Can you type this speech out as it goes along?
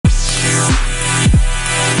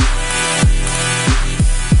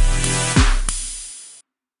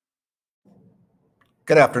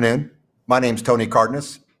Good afternoon. My name's Tony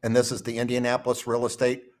Cardenas, and this is the Indianapolis Real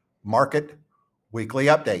Estate Market Weekly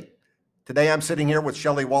Update. Today, I'm sitting here with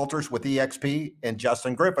Shelley Walters with EXP and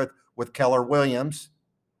Justin Griffith with Keller Williams,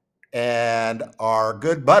 and our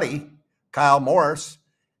good buddy, Kyle Morris.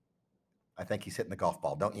 I think he's hitting the golf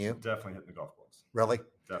ball, don't you? Definitely hitting the golf balls. Really?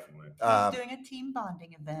 Definitely. He's doing a team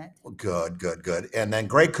bonding event. Good. And then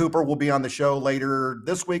Greg Cooper will be on the show later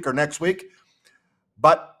this week or next week.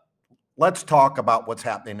 But let's talk about what's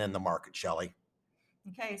happening in the market, Shelley.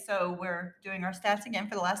 Okay, so we're doing our stats again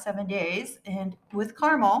for the last 7 days. And with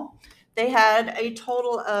Carmel, they had a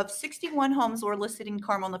total of 61 homes were listed in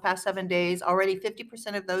Carmel in the past 7 days. Already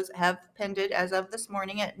 50% of those have pended as of this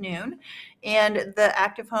morning at noon. And the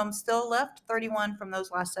active homes still left 31 from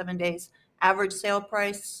those last 7 days. Average sale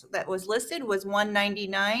price that was listed was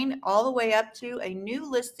 $199, all the way up to a new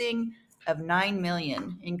listing of $9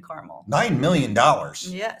 million in Carmel. $9 million.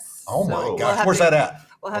 Yes. Oh my So gosh. Where's that at?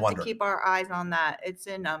 We'll have to keep our eyes on that. It's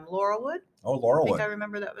in Laurelwood. Oh, I Laurelwood. think I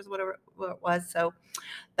remember that was what it was. So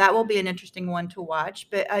that will be an interesting one to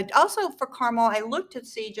watch. But also for Carmel, I looked to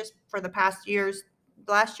see just for the past years,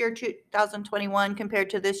 last year, 2021 compared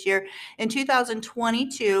to this year. In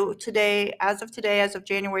 2022, as of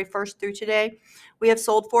January 1st through today, we have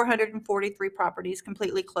sold 443 properties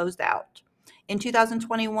completely closed out. In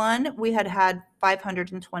 2021, we had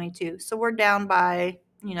 522. So we're down by,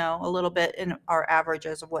 a little bit in our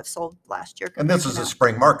averages of what sold last year. And this is a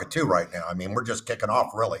spring market too right now. I mean, we're just kicking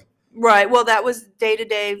off really. Right. Well, that was day to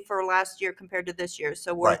day for last year compared to this year.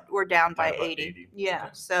 So we're down by 80. Yeah. Okay.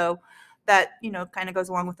 So that, kind of goes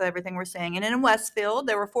along with everything we're saying. And in Westfield,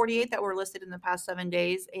 there were 48 that were listed in the past 7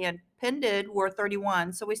 days, and pended were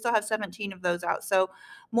 31. So we still have 17 of those out. So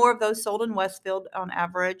more of those sold in Westfield on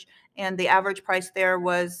average. And the average price there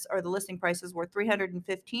the listing prices were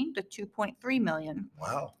 $315 to $2.3 million.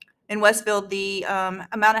 Wow. In Westfield, the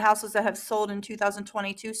amount of houses that have sold in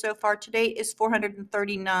 2022 so far to date is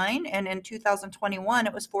 439. And in 2021,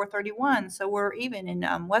 it was 431. So we're even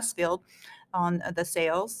in Westfield on the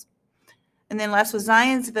sales. And then last was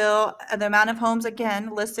Zionsville. The amount of homes,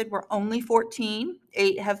 again, listed were only 14.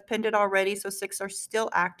 8 have pended already, so 6 are still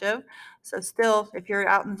active. So still, if you're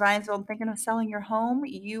out in Zionsville and thinking of selling your home,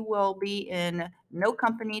 you will be in no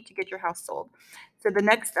company to get your house sold. So the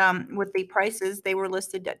next, with the prices, they were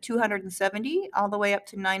listed at $270 all the way up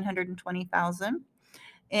to $920,000.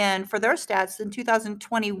 And for their stats, in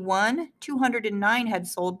 2021, 209 had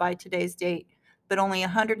sold by today's date, but only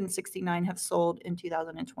 169 have sold in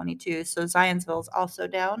 2022. So Zionsville is also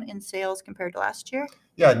down in sales compared to last year.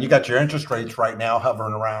 Yeah, and you got your interest rates right now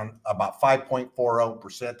hovering around about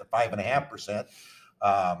 5.40% to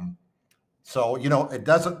 5.5%. So, it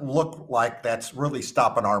doesn't look like that's really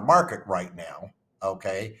stopping our market right now,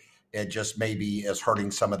 okay? It just maybe is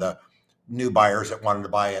hurting some of the new buyers that wanted to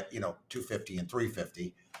buy at, $250 and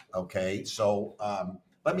 $350, okay? So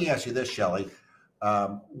let me ask you this, Shelley.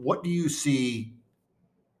 What do you see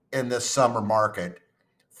in this summer market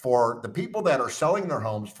for the people that are selling their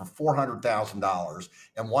homes for $400,000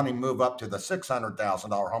 and wanting to move up to the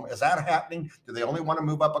 $600,000 home? Is that happening? Do they only want to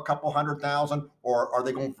move up a couple $100,000, or are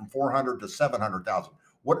they going from $400,000 to $700,000?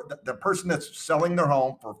 What the person that's selling their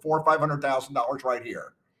home for $400,000 or $500,000 right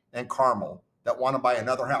here in Carmel that want to buy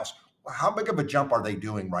another house? How big of a jump are they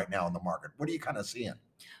doing right now in the market? What are you kind of seeing?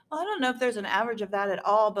 Well, I don't know if there's an average of that at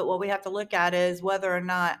all, but what we have to look at is whether or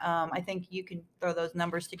not, I think you can throw those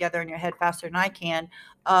numbers together in your head faster than I can,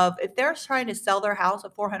 of if they're trying to sell their house, a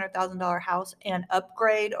 $400,000 house, and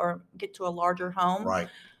upgrade or get to a larger home. Right.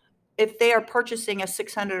 If they are purchasing a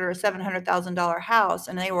 $600,000 or $700,000 house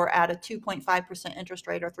and they were at a 2.5% interest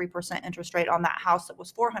rate or 3% interest rate on that house that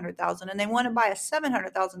was $400,000, and they want to buy a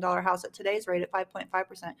 $700,000 house at today's rate at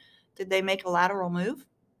 5.5%, did they make a lateral move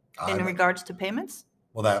in regards to payments?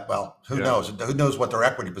 Well, who knows? Who knows what their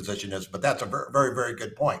equity position is? But that's a very, very, very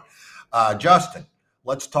good point. Justin,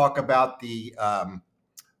 let's talk about the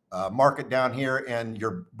market down here in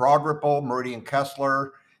your Broad Ripple, Meridian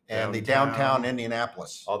Kessler, and the downtown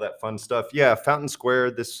Indianapolis. All that fun stuff. Yeah, Fountain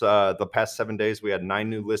Square, the past 7 days, we had 9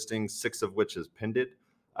 new listings, 6 of which is pended.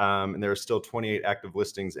 And there are still 28 active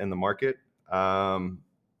listings in the market.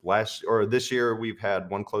 This year, we've had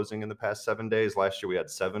 1 closing in the past 7 days. Last year, we had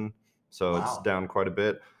 7. So It's down quite a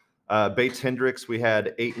bit. Bates Hendricks, we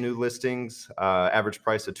had 8 new listings, average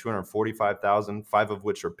price of $245,000, 5 of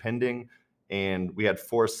which are pending. And we had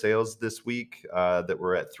 4 sales this week that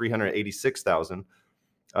were at $386,000.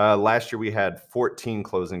 Last year, we had 14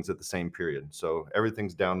 closings at the same period. So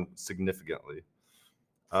everything's down significantly.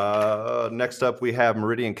 Next up, we have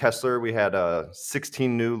Meridian Kessler. We had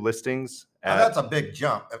 16 new listings, Now, that's a big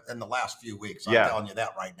jump in the last few weeks. I'm telling you that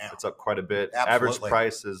right now. It's up quite a bit. Absolutely. Average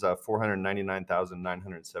price is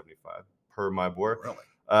 $499,975 per MyBore. Really?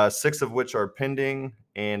 6 of which are pending,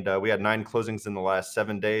 and we had 9 closings in the last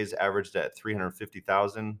 7 days, averaged at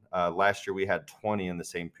 $350,000. Last year we had 20 in the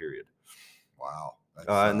same period. Wow.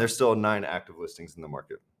 And there's still 9 active listings in the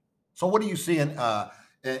market. So what do you see in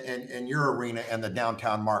your arena and the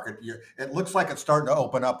downtown market? It looks like it's starting to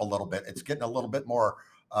open up a little bit. It's getting a little bit more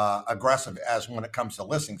aggressive as when it comes to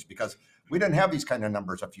listings, because we didn't have these kind of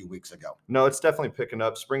numbers a few weeks ago. No, it's definitely picking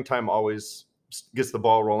up. Springtime always gets the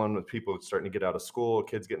ball rolling with people starting to get out of school,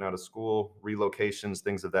 kids getting out of school, relocations,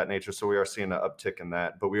 things of that nature. So we are seeing an uptick in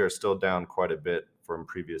that, but we are still down quite a bit from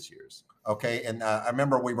previous years. Okay. And I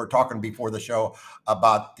remember we were talking before the show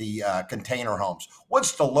about the container homes.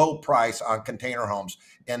 What's the low price on container homes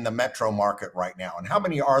in the metro market right now? And how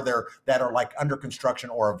many are there that are like under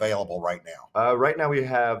construction or available right now? Right now we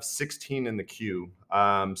have 16 in the queue.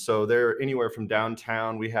 So they're anywhere from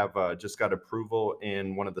downtown. We have just got approval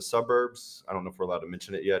in one of the suburbs. I don't know if we're allowed to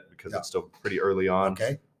mention it yet because it's still pretty early on.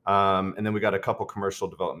 Okay. And then we got a couple commercial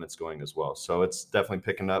developments going as well. So it's definitely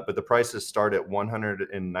picking up, but the prices start at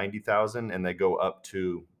 $190,000 and they go up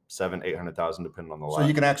to $700,000-800,000 depending on the lot. So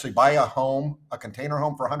you can actually buy a home, a container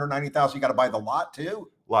home for $190,000. You got to buy the lot too?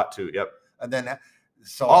 Lot 2, yep. And then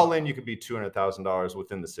so all in, you could be $200,000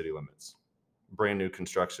 within the city limits. Brand new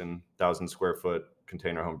construction, 1,000 square foot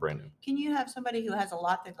container home, brand new. Can you have somebody who has a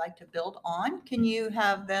lot they'd like to build on? Can you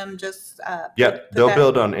have them just? They'll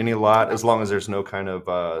build on any lot as long as there's no kind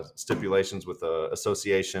of stipulations with the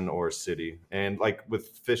association or city. And like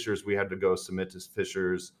with Fishers, we had to go submit to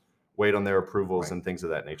Fishers, wait on their approvals and things of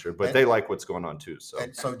that nature. But they like what's going on too. So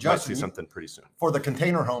Justin, might see something pretty soon. For the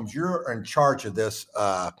container homes, you're in charge of this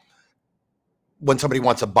when somebody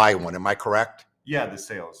wants to buy one. Am I correct? Yeah, the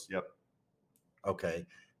sales. Yep. Okay.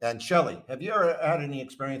 And Shelley, have you ever had any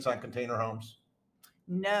experience on container homes?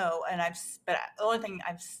 No, and but the only thing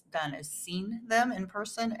I've done is seen them in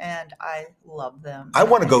person, and I love them. I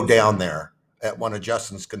want to go down there at one of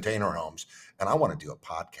Justin's container homes, and I want to do a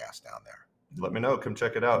podcast down there. Let me know. Come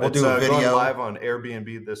check it out. We'll do a video going live on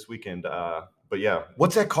Airbnb this weekend. But yeah,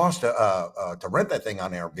 what's that cost to rent that thing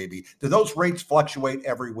on Airbnb? Do those rates fluctuate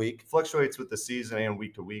every week? Fluctuates with the season and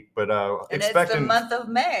week to week, but and expecting it's the month of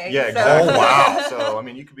May. Yeah, exactly. Oh wow! So I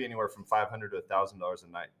mean, you could be anywhere from $500 to $1,000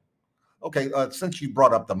 a night. Okay, since you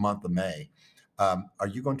brought up the month of May, are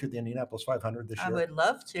you going to the Indianapolis 500 this year? I would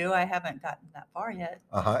love to. I haven't gotten that far yet.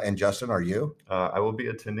 And Justin, are you? I will be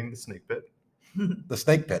attending the Snake Pit. The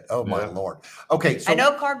Snake Pit. Oh my Lord. Okay, so I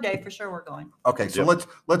know Carb Day for sure. We're going. Okay, so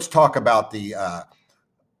let's talk about the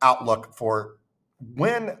outlook for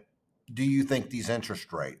when do you think these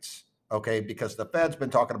interest rates? Okay, because the Fed's been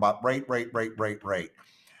talking about rate.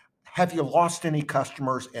 Have you lost any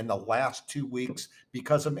customers in the last 2 weeks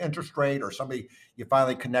because of interest rate, or somebody you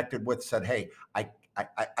finally connected with said, "Hey, I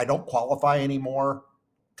don't qualify anymore"?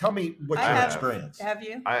 Tell me what your experience. Have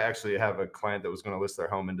you? I actually have a client that was going to list their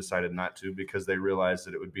home and decided not to because they realized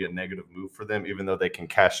that it would be a negative move for them, even though they can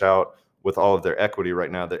cash out with all of their equity right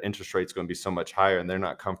now. The interest rate's going to be so much higher, and they're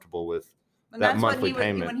not comfortable with that monthly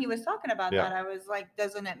payment. When he was talking about that, I was like,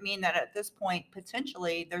 doesn't it mean that at this point,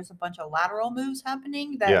 potentially, there's a bunch of lateral moves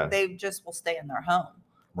happening that they just will stay in their home?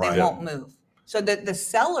 Right. They won't move. So the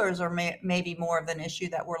sellers are maybe more of an issue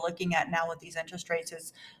that we're looking at now with these interest rates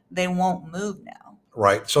is they won't move now.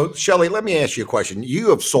 Right. So, Shelley, let me ask you a question.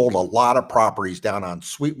 You have sold a lot of properties down on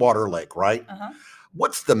Sweetwater Lake, right? Uh-huh.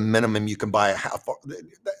 What's the minimum you can buy a house for?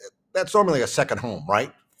 That's normally a second home,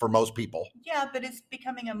 right? For most people. Yeah, but it's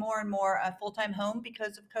becoming a more and more full-time home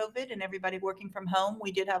because of COVID and everybody working from home.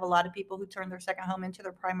 We did have a lot of people who turned their second home into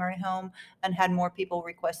their primary home and had more people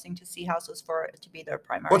requesting to see houses for it to be their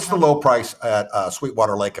primary What's home. the low price at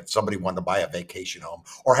Sweetwater Lake if somebody wanted to buy a vacation home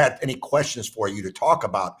or had any questions for you to talk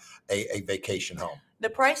about a vacation home? The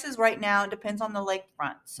prices right now depends on the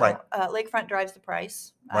lakefront. So lakefront drives the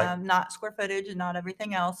price, not square footage and not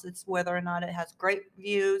everything else. It's whether or not it has great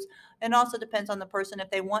views. And also depends on the person if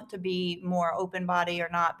they want to be more open body or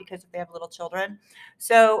not, because if they have little children.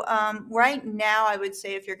 So right now, I would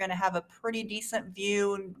say if you're going to have a pretty decent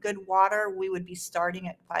view and good water, we would be starting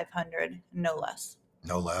at 500, no less.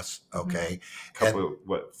 No less. Okay. Couple,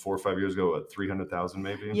 4 or 5 years ago, 300,000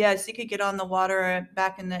 maybe? Yes, you could get on the water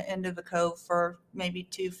back in the end of the cove for maybe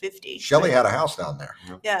 250. Shelley had a house down there.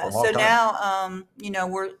 Yeah. So now,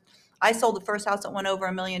 I sold the first house that went over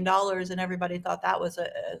 $1 million and everybody thought that was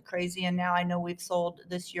crazy. And now I know we've sold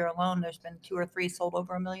this year alone. There's been 2 or 3 sold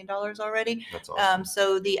over $1 million already. That's awesome.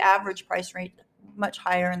 So the average price much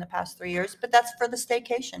higher in the past 3 years, but that's for the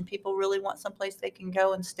staycation. People really want someplace they can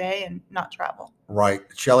go and stay and not travel. Right.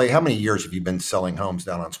 Shelley, how many years have you been selling homes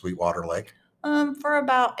down on Sweetwater Lake? For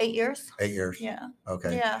about 8 years. 8 years. Yeah.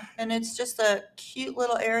 Okay. Yeah. And it's just a cute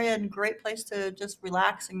little area and great place to just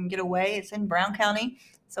relax and get away. It's in Brown County,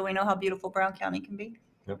 so we know how beautiful Brown County can be.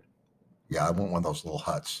 Yep. Yeah, I want one of those little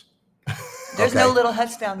huts. There's Okay. no little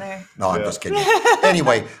huts down there. No, I'm just kidding.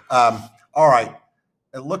 Anyway, all right.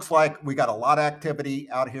 It looks like we got a lot of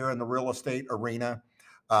activity out here in the real estate arena.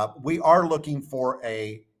 We are looking for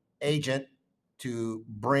a agent to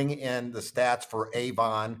bring in the stats for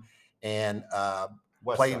Avon and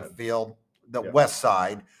West Plainfield, the Yep. west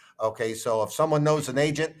side. Okay, so if someone knows an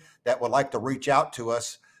agent that would like to reach out to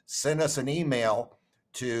us, send us an email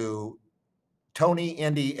to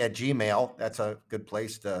TonyIndy@gmail. That's a good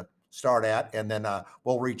place to start at. And then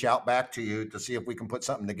we'll reach out back to you to see if we can put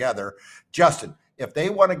something together. Justin, if they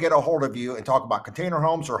want to get a hold of you and talk about container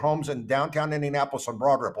homes or homes in downtown Indianapolis on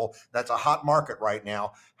Broad Ripple, that's a hot market right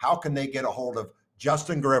now. How can they get a hold of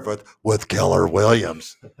Justin Griffith with Keller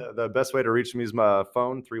Williams? The best way to reach me is my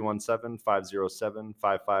phone,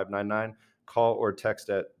 317-507-5599. Call or text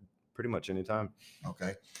at pretty much any time.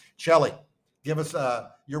 Okay. Shelley, give us,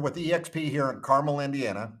 you're with EXP here in Carmel,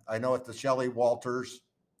 Indiana. I know it's the Shelley Walters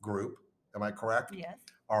group. Am I correct? Yes.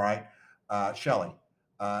 All right. Shelley,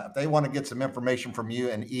 if they want to get some information from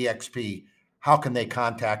you and EXP, how can they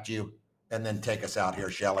contact you and then take us out here,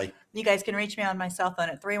 Shelley? You guys can reach me on my cell phone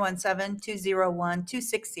at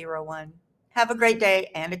 317-201-2601. Have a great day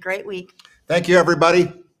and a great week. Thank you,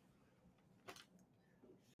 everybody.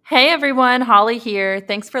 Hey everyone, Holly here.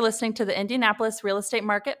 Thanks for listening to the Indianapolis Real Estate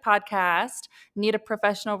Market podcast. Need a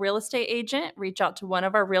professional real estate agent? Reach out to one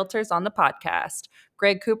of our realtors on the podcast.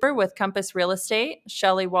 Greg Cooper with Compass Real Estate,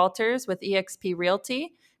 Shelley Walters with EXP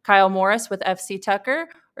Realty, Kyle Morris with FC Tucker,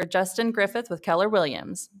 or Justin Griffith with Keller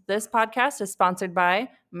Williams. This podcast is sponsored by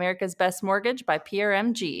America's Best Mortgage by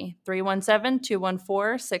PRMG,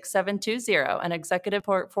 317-214-6720, and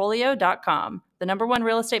executiveportfolio.com, the #1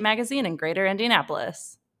 real estate magazine in Greater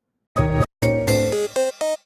Indianapolis.